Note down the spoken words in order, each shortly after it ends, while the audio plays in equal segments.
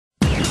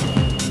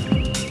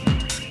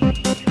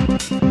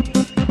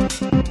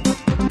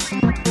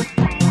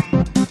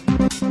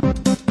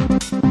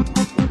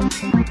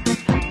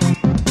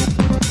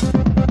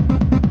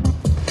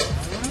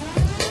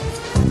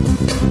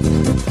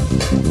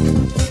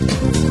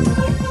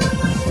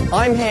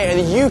I'm here at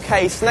the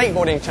UK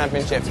Snakeboarding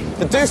Championships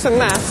to do some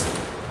maths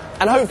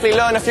and hopefully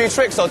learn a few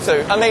tricks or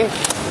two. I mean,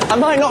 I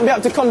might not be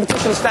up to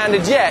competition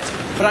standards yet,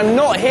 but I'm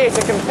not here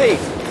to compete.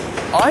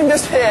 I'm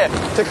just here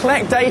to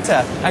collect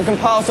data and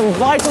compile some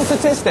vital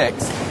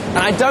statistics. And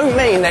I don't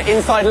mean their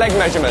inside leg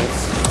measurements.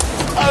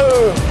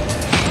 Oh!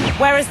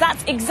 Whereas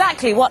that's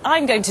exactly what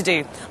I'm going to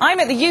do. I'm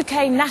at the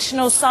UK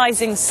National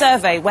Sizing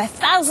Survey, where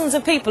thousands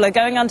of people are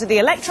going under the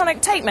electronic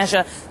tape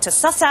measure to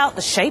suss out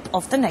the shape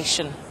of the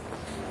nation.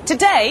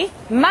 Today,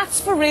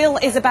 Maths for Real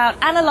is about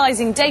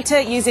analysing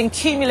data using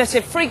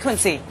cumulative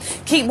frequency.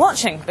 Keep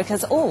watching,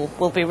 because all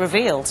will be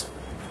revealed.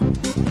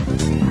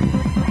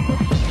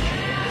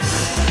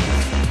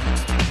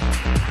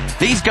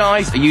 These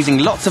guys are using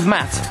lots of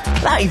maths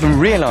without even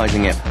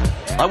realising it.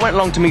 I went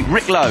along to meet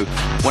Rick Lowe,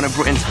 one of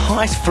Britain's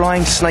highest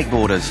flying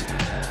snakeboarders.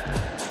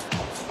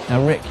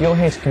 Now, Rick, you're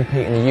here to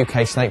compete in the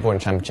UK Snakeboarding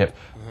Championship.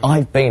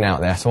 I've been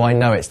out there, so I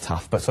know it's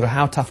tough, but sort of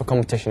how tough a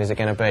competition is it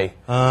going to be?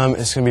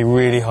 It's going to be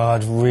really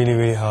hard,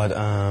 really hard,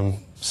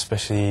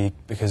 especially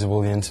because of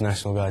all the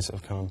international guys that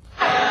have come.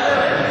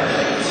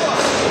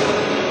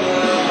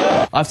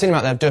 I've seen them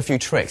out there do a few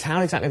tricks.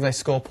 How exactly do they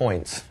score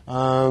points?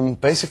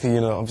 Basically,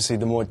 you know, obviously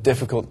the more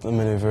difficult the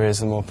manoeuvre is,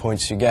 the more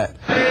points you get.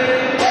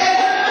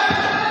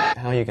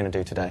 How are you going to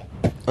do today?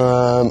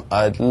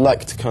 I'd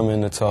like to come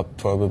in the top,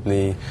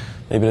 probably,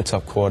 maybe the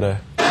top quarter.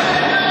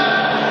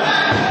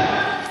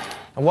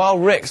 And while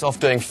Rick's off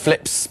doing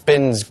flips,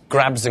 spins,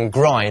 grabs and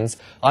grinds,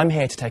 I'm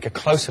here to take a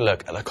closer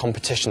look at the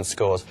competition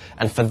scores.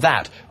 And for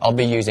that, I'll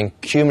be using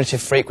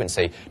cumulative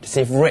frequency to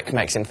see if Rick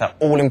makes it into that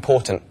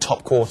all-important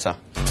top quarter.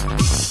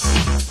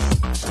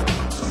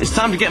 It's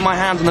time to get my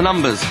hands on the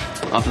numbers,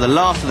 after the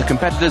last of the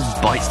competitors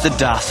bites the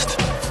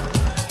dust.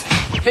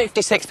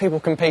 56 people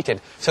competed,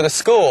 so the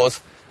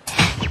scores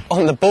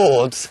on the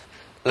boards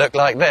look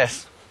like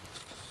this.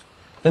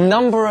 The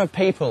number of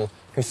people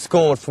who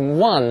scored from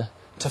 1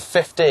 to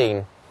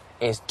 15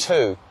 is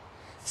 2.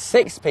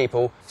 6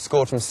 people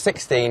scored from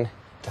 16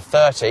 to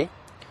 30.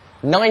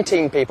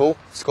 19 people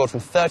scored from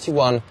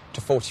 31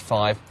 to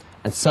 45,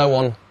 and so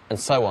on and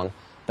so on.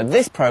 But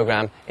this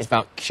programme is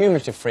about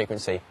cumulative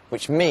frequency,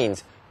 which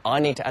means I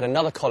need to add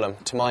another column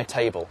to my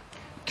table.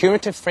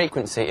 Cumulative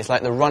frequency is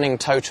like the running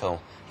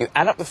total. You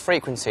add up the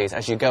frequencies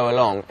as you go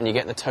along and you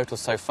get the total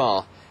so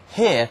far.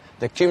 Here,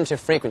 the cumulative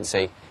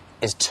frequency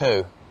is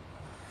 2.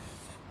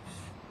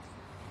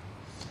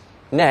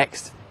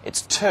 Next,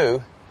 it's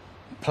 2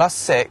 plus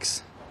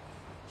 6,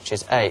 which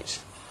is 8.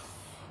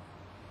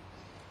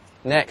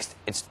 Next,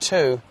 it's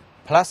 2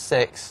 plus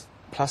 6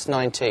 plus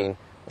 19,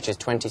 which is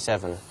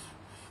 27.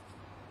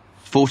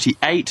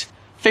 48,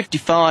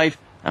 55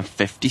 and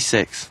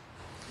 56.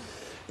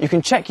 You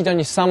can check you've done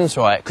your sums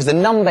right, because the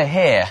number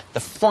here, the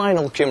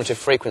final cumulative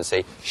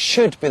frequency,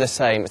 should be the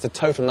same as the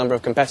total number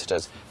of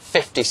competitors,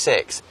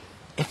 56.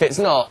 If it's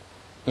not,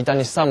 you've done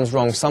your sums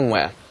wrong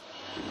somewhere.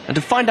 And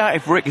to find out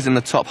if Rick is in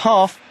the top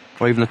half,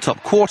 or even the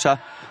top quarter,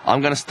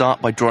 I'm going to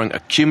start by drawing a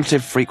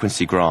cumulative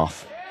frequency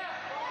graph.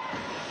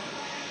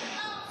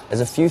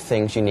 There's a few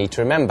things you need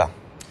to remember.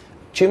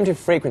 Cumulative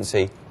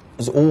frequency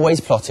is always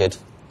plotted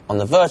on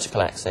the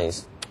vertical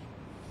axis.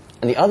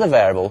 And the other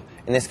variable,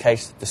 in this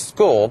case the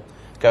score,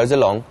 goes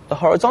along the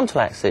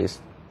horizontal axis.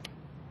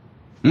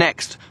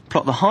 Next,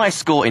 plot the highest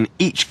score in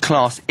each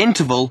class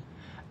interval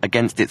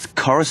against its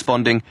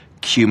corresponding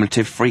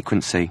cumulative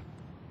frequency.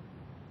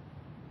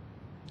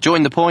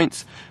 Join the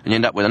points and you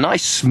end up with a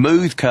nice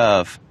smooth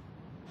curve.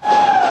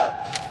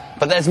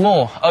 But there's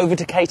more. Over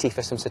to Katie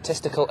for some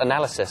statistical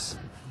analysis.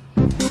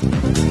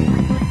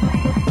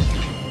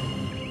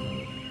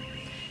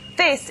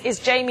 This is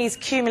Jamie's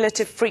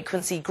cumulative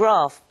frequency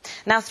graph.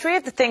 Now, 3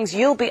 of the things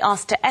you'll be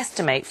asked to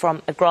estimate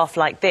from a graph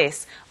like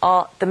this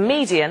are the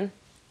median,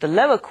 the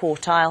lower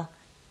quartile,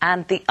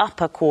 and the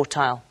upper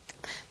quartile.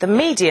 The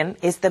median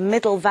is the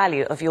middle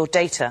value of your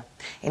data.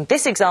 In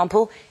this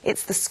example,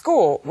 it's the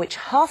score which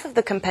half of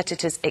the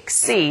competitors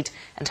exceed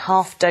and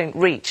half don't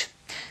reach.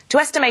 To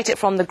estimate it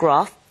from the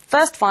graph,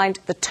 first find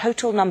the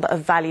total number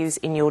of values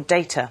in your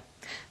data.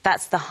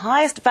 That's the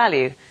highest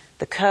value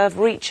the curve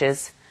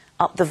reaches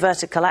up the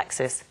vertical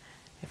axis.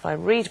 If I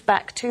read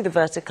back to the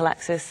vertical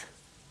axis,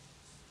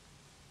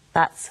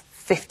 that's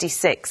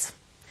 56.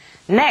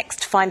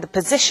 Next, find the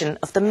position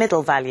of the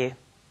middle value.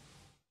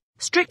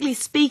 Strictly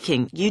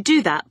speaking, you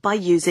do that by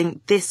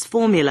using this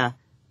formula,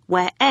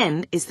 where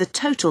n is the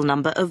total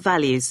number of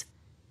values.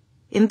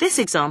 In this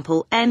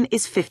example, n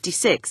is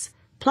 56,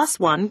 plus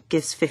 1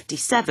 gives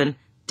 57,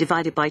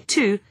 divided by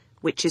 2,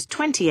 which is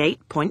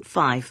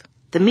 28.5.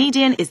 The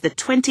median is the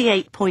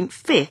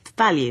 28.5th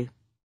value.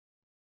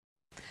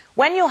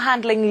 When you're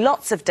handling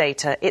lots of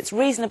data, it's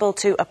reasonable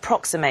to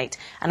approximate,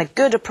 and a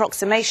good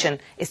approximation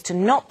is to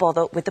not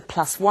bother with the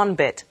 +1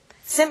 bit.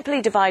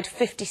 Simply divide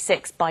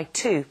 56 by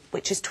 2,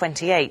 which is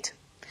 28.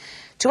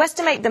 To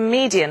estimate the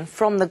median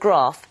from the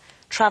graph,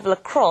 travel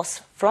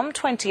across from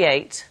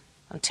 28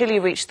 until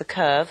you reach the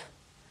curve,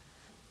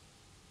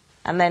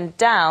 and then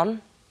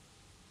down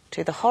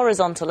to the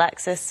horizontal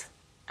axis,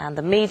 and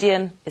the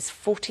median is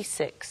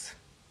 46.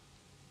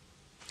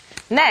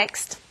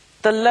 Next,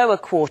 the lower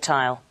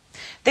quartile.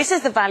 This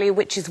is the value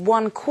which is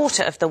 1/4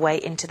 of the way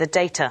into the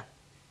data.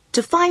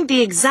 To find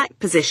the exact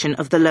position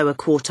of the lower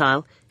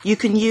quartile, you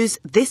can use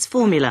this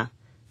formula.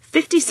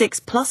 56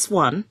 plus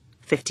 1,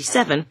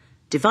 57,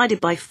 divided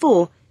by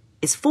 4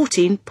 is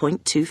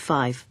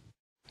 14.25.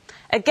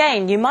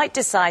 Again, you might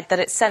decide that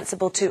it's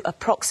sensible to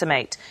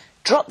approximate.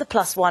 Drop the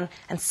plus 1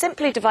 and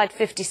simply divide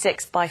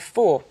 56 by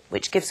 4,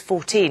 which gives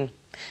 14.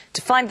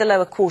 To find the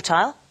lower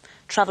quartile,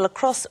 travel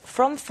across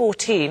from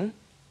 14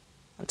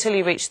 until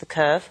you reach the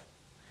curve,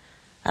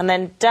 and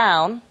then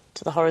down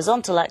to the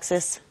horizontal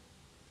axis.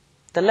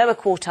 The lower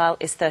quartile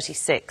is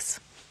 36.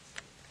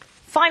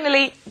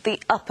 Finally, the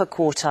upper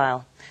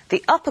quartile.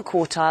 The upper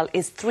quartile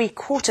is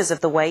 3/4 of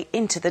the way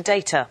into the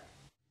data.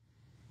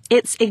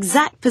 Its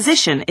exact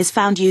position is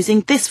found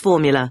using this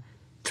formula.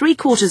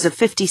 3/4 of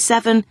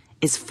 57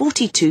 is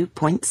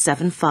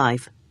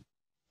 42.75.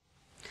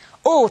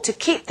 Or, to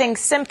keep things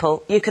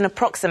simple, you can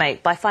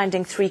approximate by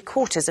finding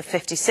 3/4 of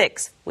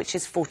 56, which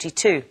is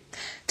 42.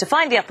 To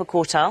find the upper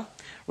quartile,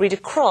 read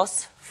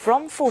across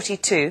from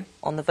 42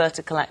 on the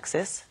vertical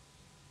axis,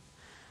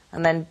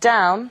 and then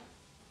down,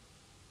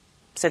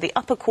 so the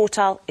upper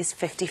quartile is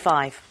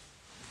 55.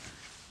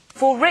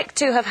 For Rick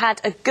to have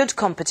had a good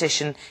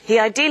competition, he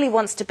ideally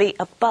wants to be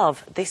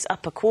above this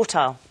upper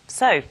quartile.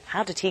 So,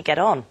 how did he get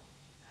on?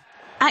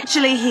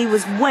 Actually, he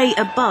was way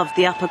above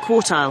the upper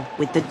quartile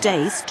with the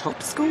day's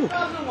top score.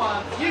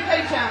 2001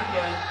 UK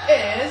champion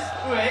is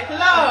Rick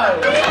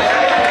Lowe.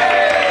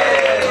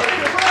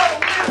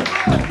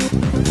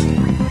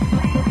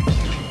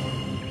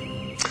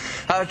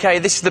 OK,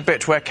 this is the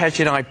bit where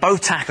Katie and I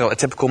both tackle a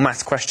typical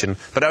maths question,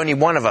 but only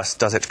one of us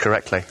does it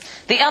correctly.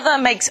 The other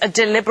makes a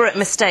deliberate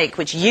mistake,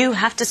 which you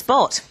have to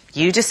spot.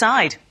 You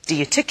decide. Do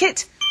you tick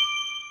it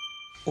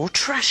or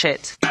trash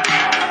it?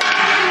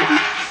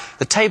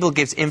 The table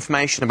gives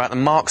information about the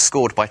marks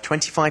scored by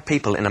 25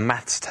 people in a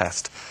maths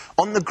test.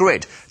 On the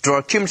grid, draw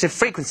a cumulative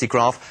frequency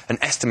graph and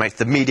estimate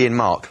the median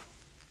mark.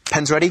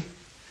 Pens ready?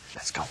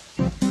 Let's go.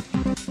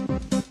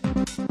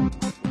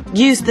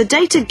 Use the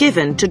data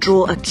given to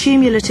draw a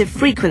cumulative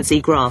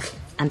frequency graph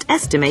and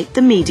estimate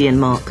the median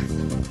mark.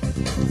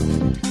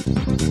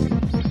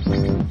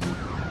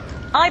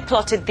 I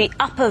plotted the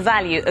upper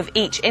value of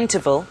each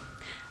interval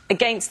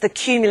against the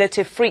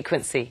cumulative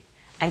frequency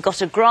and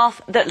got a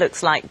graph that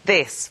looks like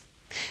this.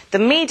 The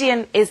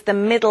median is the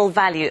middle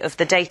value of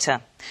the data.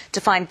 To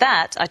find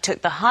that, I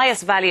took the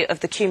highest value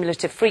of the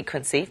cumulative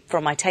frequency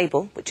from my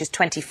table, which is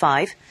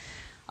 25.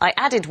 I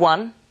added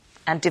 1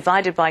 and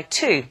divided by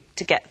 2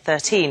 to get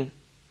 13.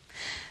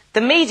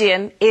 The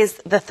median is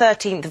the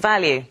 13th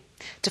value.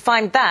 To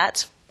find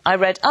that, I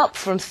read up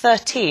from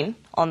 13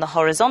 on the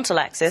horizontal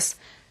axis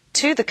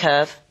to the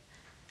curve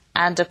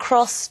and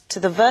across to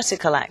the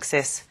vertical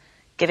axis,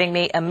 giving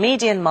me a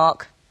median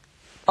mark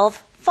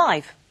of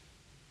 5.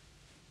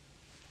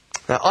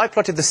 Now, I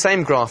plotted the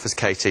same graph as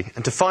Katie,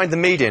 and to find the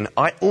median,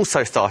 I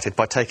also started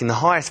by taking the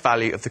highest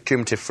value of the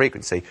cumulative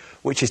frequency,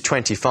 which is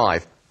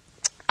 25.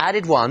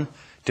 Added 1,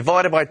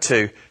 divided by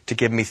 2 to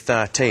give me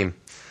 13.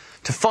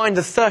 To find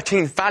the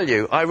 13th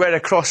value, I read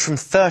across from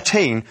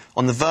 13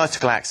 on the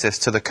vertical axis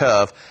to the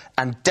curve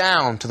and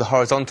down to the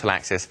horizontal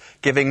axis,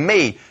 giving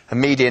me a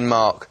median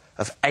mark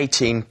of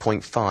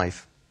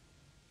 18.5.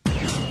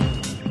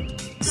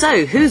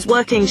 So, whose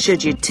working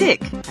should you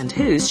tick and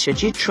whose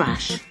should you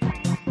trash?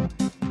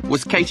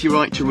 Was Katie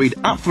right to read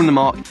up from the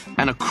mark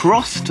and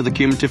across to the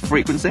cumulative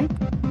frequency?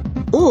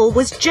 Or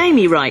was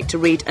Jamie right to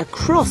read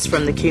across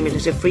from the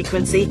cumulative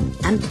frequency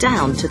and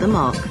down to the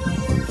mark?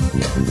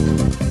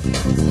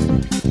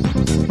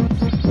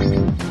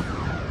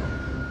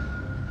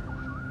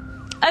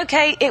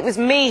 OK, it was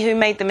me who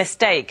made the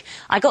mistake.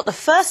 I got the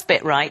first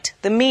bit right.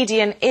 The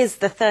median is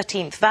the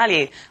 13th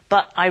value,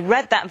 but I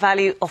read that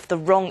value off the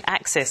wrong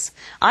axis.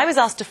 I was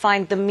asked to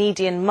find the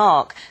median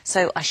mark,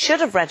 so I should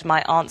have read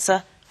my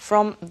answer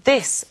from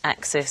this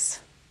axis.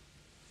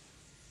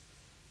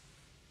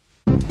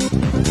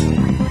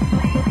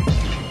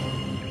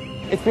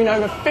 It's been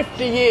over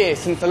 50 years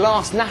since the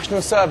last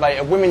national survey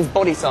of women's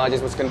body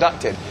sizes was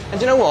conducted. And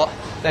do you know what?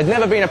 There's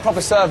never been a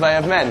proper survey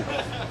of men.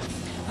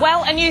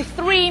 Well, a new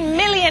 £3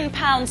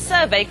 million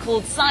survey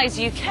called Size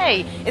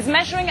UK is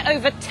measuring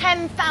over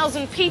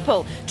 10,000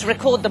 people to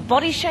record the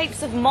body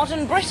shapes of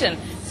modern Britain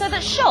so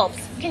that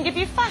shops can give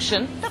you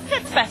fashion that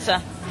fits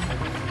better.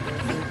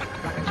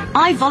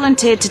 I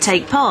volunteered to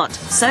take part,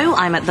 so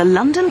I'm at the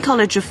London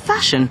College of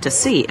Fashion to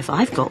see if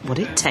I've got what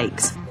it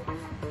takes.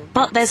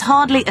 But there's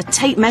hardly a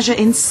tape measure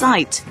in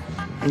sight.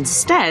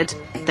 Instead,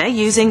 they're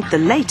using the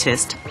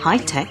latest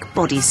high-tech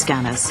body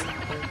scanners.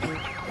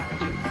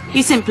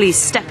 You simply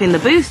step in the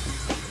booth,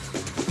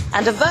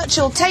 and a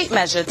virtual tape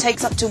measure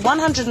takes up to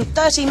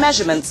 130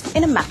 measurements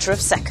in a matter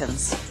of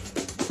seconds.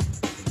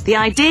 The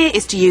idea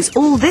is to use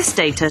all this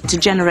data to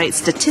generate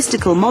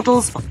statistical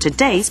models of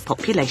today's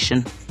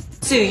population.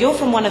 Sue, you're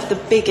from one of the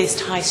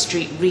biggest high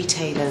street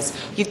retailers.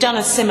 You've done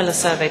a similar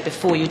survey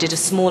before, you did a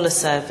smaller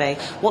survey.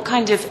 What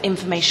kind of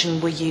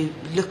information were you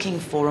looking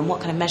for and what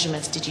kind of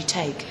measurements did you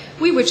take?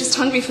 We were just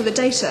hungry for the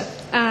data,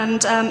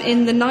 and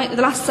in the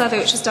last survey,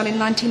 which was done in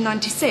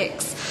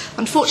 1996,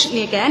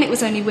 unfortunately again it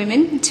was only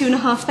women,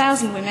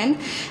 2,500 women,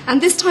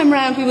 and this time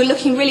round we were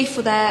looking really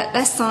for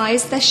their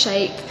size, their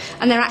shape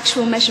and their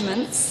actual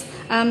measurements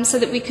so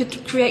that we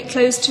could create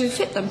clothes to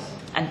fit them.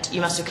 And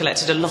you must have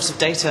collected a lot of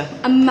data.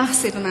 A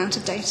massive amount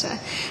of data.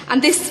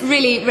 And this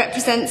really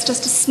represents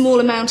just a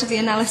small amount of the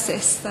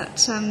analysis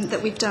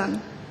that we've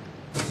done.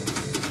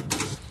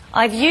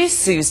 I've used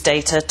Sue's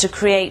data to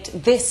create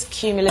this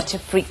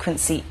cumulative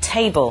frequency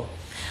table.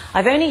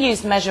 I've only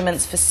used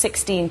measurements for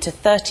 16 to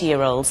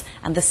 30-year-olds,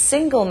 and the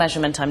single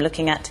measurement I'm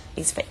looking at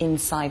is for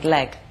inside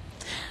leg.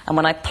 And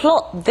when I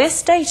plot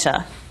this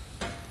data,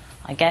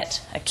 I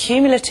get a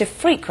cumulative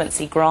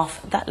frequency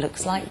graph that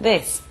looks like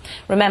this.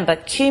 Remember,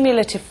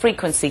 cumulative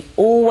frequency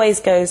always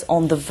goes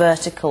on the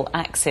vertical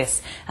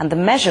axis, and the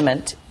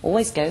measurement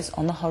always goes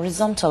on the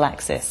horizontal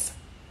axis.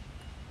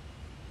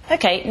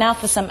 Okay, now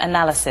for some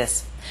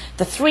analysis.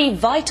 The three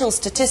vital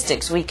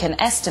statistics we can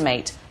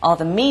estimate are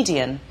the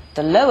median,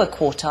 the lower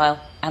quartile,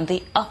 and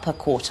the upper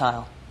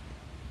quartile.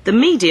 The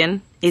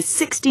median is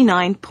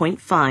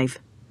 69.5.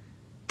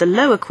 The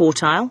lower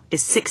quartile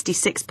is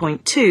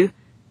 66.2.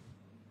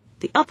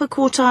 The upper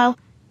quartile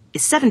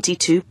is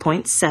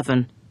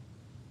 72.7.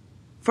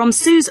 From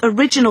Sue's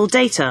original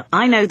data,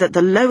 I know that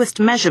the lowest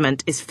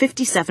measurement is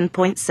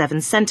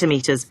 57.7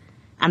 centimetres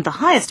and the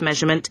highest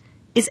measurement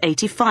is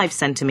 85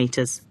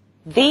 centimetres.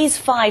 These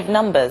 5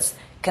 numbers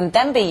can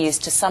then be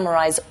used to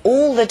summarise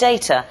all the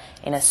data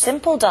in a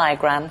simple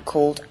diagram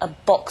called a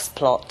box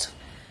plot.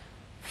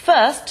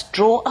 First,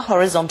 draw a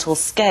horizontal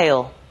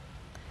scale.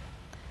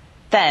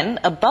 Then,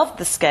 above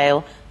the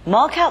scale,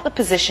 mark out the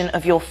position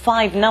of your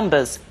 5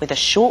 numbers with a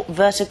short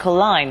vertical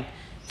line.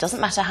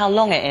 Doesn't matter how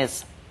long it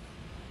is.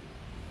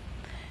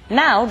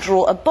 Now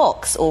draw a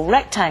box or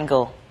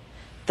rectangle.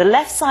 The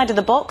left side of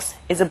the box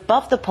is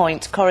above the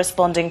point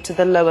corresponding to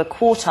the lower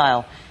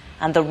quartile,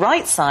 and the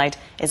right side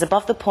is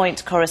above the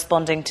point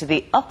corresponding to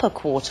the upper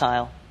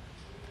quartile.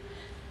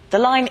 The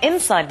line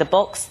inside the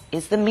box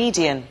is the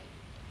median.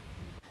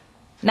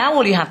 Now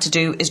all you have to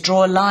do is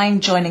draw a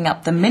line joining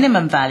up the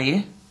minimum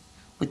value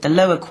with the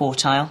lower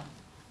quartile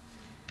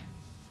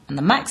and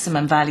the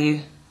maximum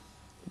value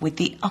with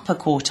the upper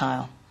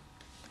quartile.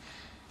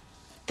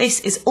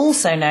 This is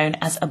also known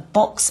as a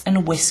box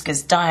and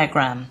whiskers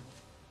diagram.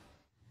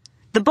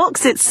 The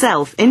box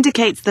itself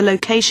indicates the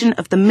location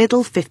of the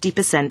middle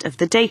 50% of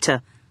the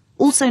data,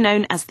 also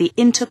known as the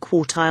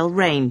interquartile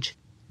range.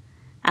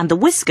 And the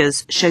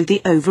whiskers show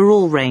the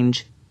overall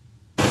range.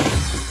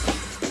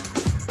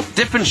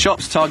 Different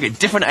shops target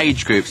different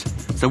age groups,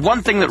 so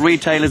one thing that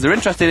retailers are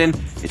interested in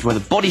is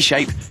whether body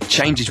shape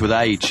changes with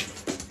age.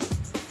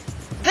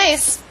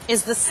 This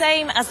is the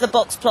same as the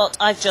box plot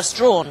I've just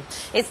drawn.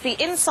 It's the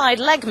inside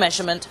leg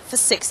measurement for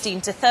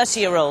 16 to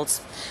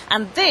 30-year-olds.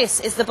 And this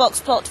is the box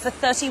plot for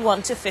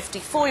 31 to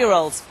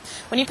 54-year-olds.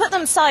 When you put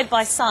them side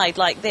by side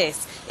like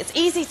this, it's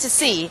easy to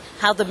see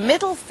how the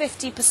middle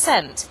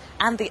 50%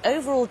 and the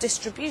overall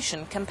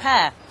distribution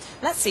compare.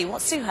 Let's see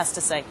what Sue has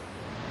to say.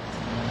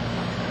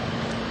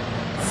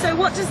 So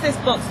what does this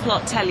box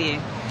plot tell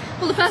you?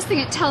 Well, the first thing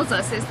it tells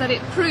us is that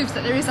it proves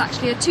that there is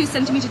actually a 2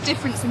 centimetre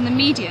difference in the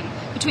median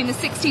between the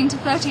 16 to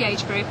 30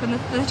 age group and the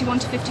 31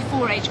 to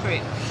 54 age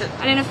group.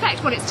 And in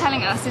effect what it's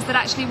telling us is that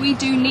actually we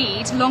do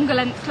need longer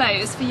length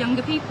clothes for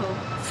younger people.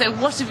 So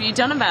what have you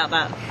done about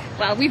that?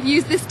 Well, we've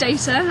used this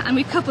data and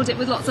we've coupled it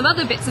with lots of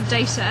other bits of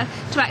data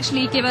to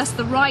actually give us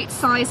the right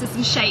sizes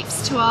and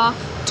shapes to our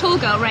tall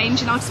girl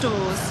range in our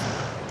stores.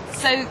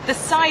 So the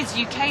Size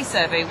UK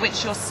survey,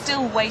 which you're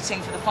still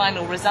waiting for the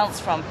final results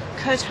from,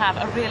 could have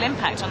a real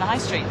impact on the high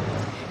street.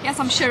 Yes,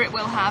 I'm sure it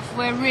will have.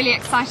 We're really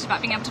excited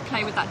about being able to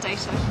play with that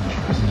data.